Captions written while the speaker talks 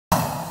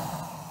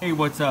Hey,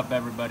 what's up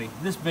everybody?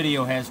 This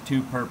video has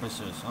two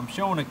purposes. I'm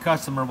showing a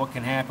customer what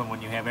can happen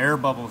when you have air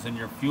bubbles in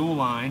your fuel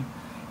line,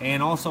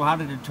 and also how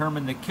to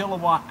determine the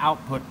kilowatt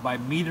output by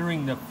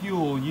metering the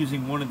fuel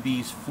using one of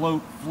these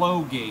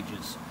flow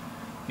gauges.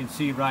 You can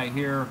see right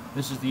here,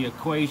 this is the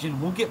equation.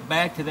 We'll get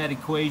back to that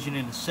equation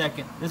in a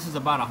second. This is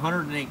about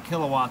 108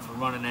 kilowatts we're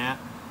running at,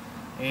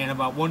 and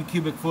about 1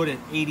 cubic foot at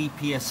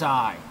 80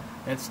 psi.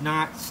 That's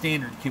not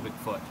standard cubic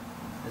foot.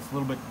 It's a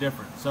little bit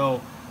different. So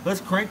let's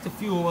crank the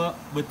fuel up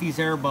with these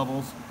air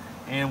bubbles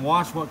and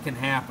watch what can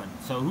happen.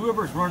 So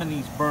whoever's running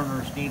these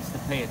burners needs to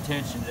pay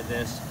attention to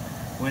this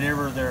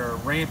whenever they're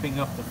ramping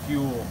up the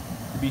fuel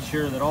to be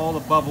sure that all the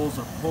bubbles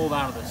are pulled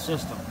out of the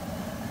system.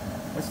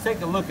 Let's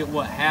take a look at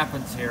what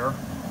happens here.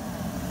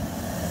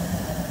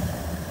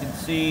 You can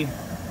see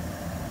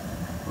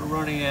we're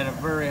running at a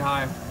very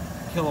high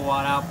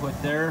kilowatt output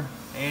there,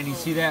 and you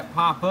see that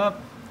pop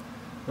up?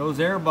 Those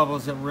air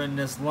bubbles that were in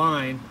this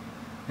line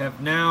have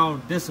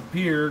now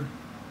disappeared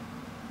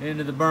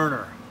into the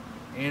burner,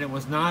 and it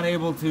was not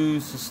able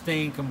to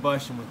sustain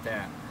combustion with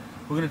that.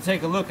 We're going to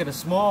take a look at a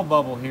small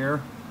bubble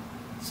here,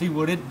 see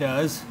what it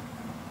does.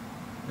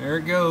 There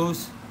it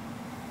goes.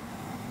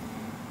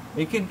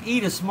 It can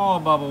eat a small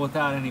bubble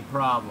without any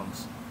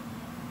problems.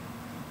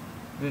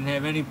 Didn't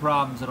have any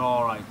problems at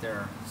all right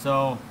there.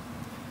 So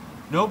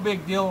no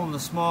big deal on the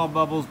small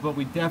bubbles, but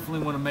we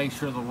definitely want to make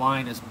sure the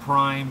line is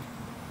primed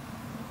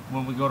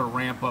when we go to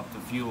ramp up the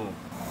fuel.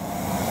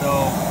 So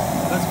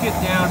let's get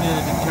down to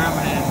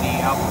determining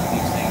the output of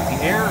these things. The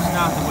air is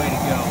not the way to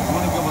go. We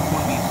want to go with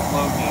one of these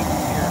flow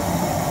gauges here.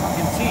 You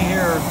can see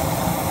here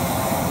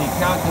the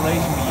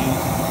calculation we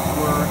used.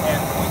 We're at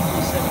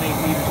 0.378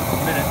 liters per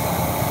minute,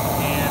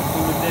 and we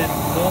would then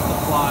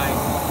multiply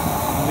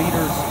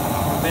liters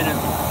per minute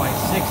by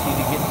 60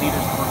 to get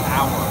liters per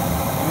hour.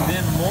 We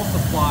then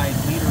multiply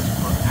liters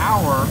per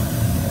hour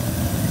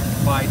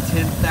by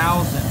 10,000,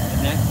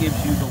 and that gives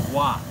you the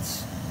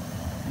watts.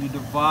 You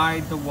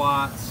divide the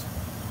watts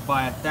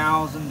by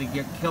 1,000 to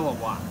get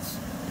kilowatts.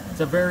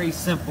 It's a very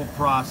simple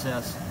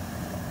process.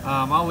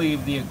 I'll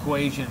leave the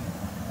equation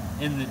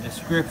in the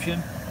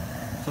description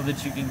so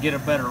that you can get a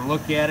better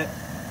look at it,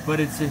 but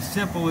it's as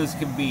simple as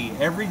can be.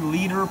 Every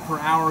liter per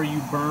hour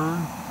you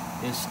burn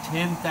is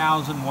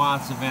 10,000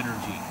 watts of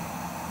energy,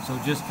 so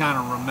just kind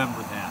of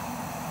remember that.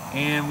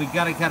 And we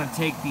got to kind of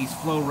take these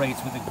flow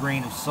rates with a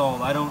grain of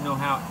salt. I don't know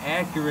how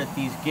accurate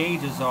these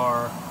gauges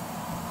are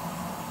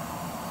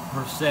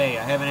per se.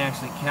 I haven't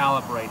actually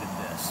calibrated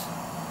this.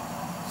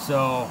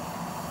 So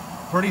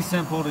pretty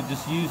simple to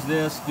just use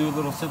this, do a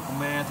little simple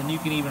math, and you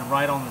can even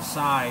write on the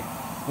side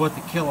what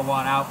the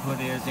kilowatt output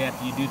is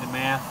after you do the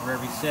math for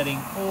every setting,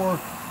 or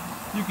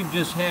you can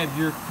just have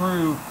your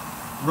crew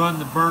run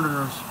the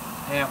burners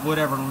at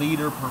whatever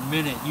liter per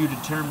minute you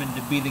determine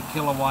to be the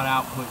kilowatt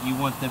output you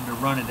want them to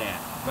run it at,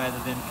 rather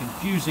than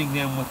confusing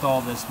them with all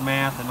this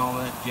math and all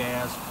that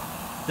jazz.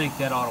 I think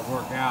that ought to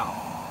work out.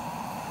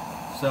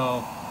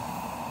 So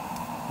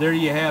there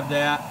you have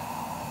that.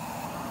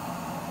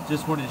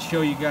 Just wanted to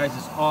show you guys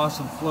this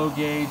awesome flow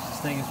gauge. This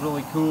thing is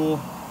really cool.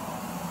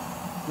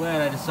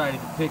 Glad I decided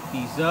to pick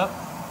these up.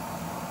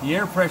 The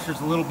air pressure is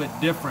a little bit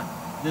different.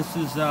 This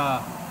is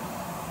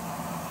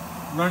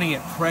running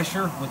at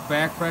pressure with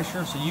back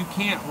pressure, so you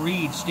can't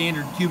read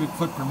standard cubic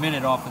foot per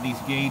minute off of these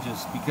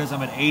gauges because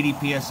I'm at 80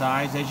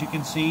 psi's, as you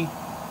can see.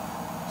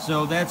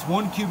 So that's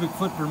 1 cubic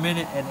foot per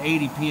minute at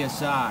 80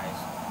 psi's.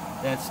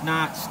 That's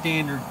not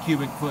standard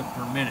cubic foot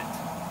per minute.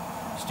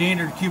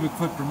 Standard cubic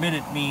foot per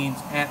minute means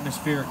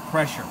atmospheric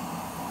pressure.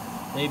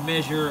 They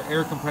measure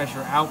air compressor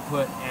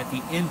output at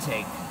the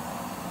intake,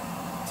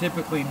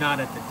 typically not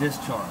at the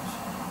discharge.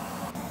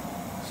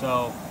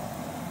 So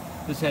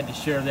just had to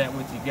share that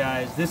with you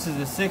guys. This is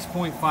a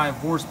 6.5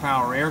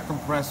 horsepower air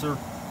compressor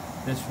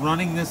that's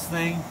running this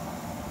thing.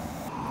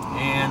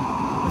 And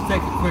let's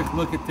take a quick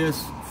look at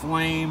this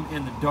flame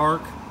in the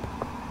dark,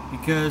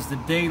 because the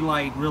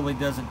daylight really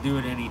doesn't do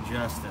it any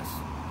justice.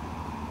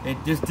 It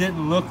just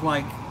didn't look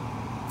like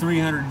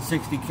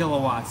 360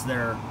 kilowatts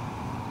there,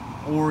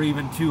 or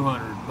even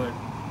 200, but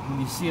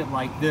when you see it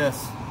like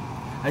this,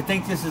 I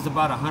think this is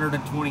about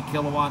 120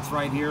 kilowatts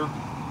right here.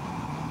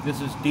 This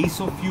is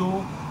diesel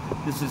fuel.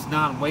 This is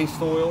not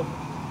waste oil,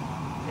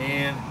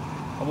 and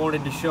I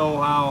wanted to show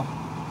how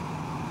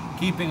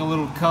keeping a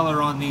little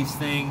color on these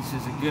things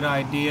is a good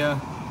idea.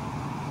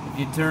 If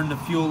you turn the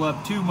fuel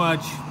up too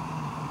much,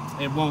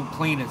 it won't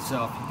clean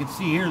itself. You can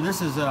see here,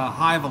 this is a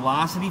high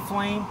velocity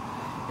flame,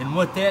 and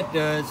what that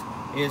does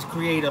is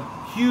create a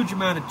huge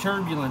amount of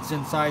turbulence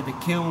inside the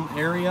kiln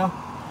area,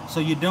 so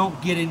you don't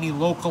get any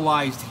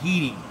localized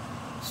heating.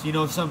 So you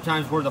know,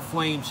 sometimes where the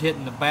flames hit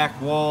in the back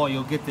wall,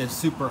 you'll get this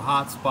super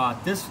hot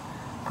spot. This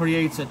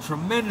creates a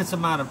tremendous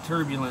amount of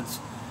turbulence,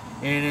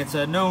 and it's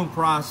a known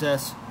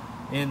process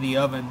in the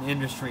oven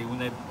industry, when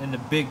they in the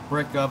big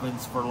brick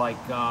ovens for like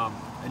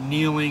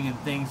annealing and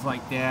things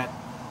like that,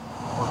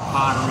 or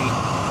pottery.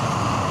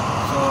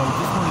 So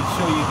just wanted to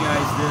show you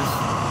guys this.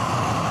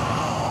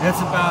 That's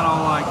about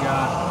all I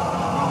got.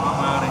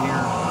 I'm out of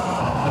here.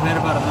 I've had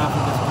about enough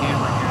of this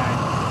camera guy.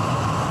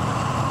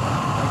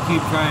 I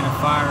keep trying to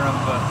fire them,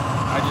 but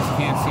I just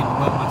can't seem to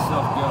let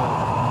myself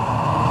go.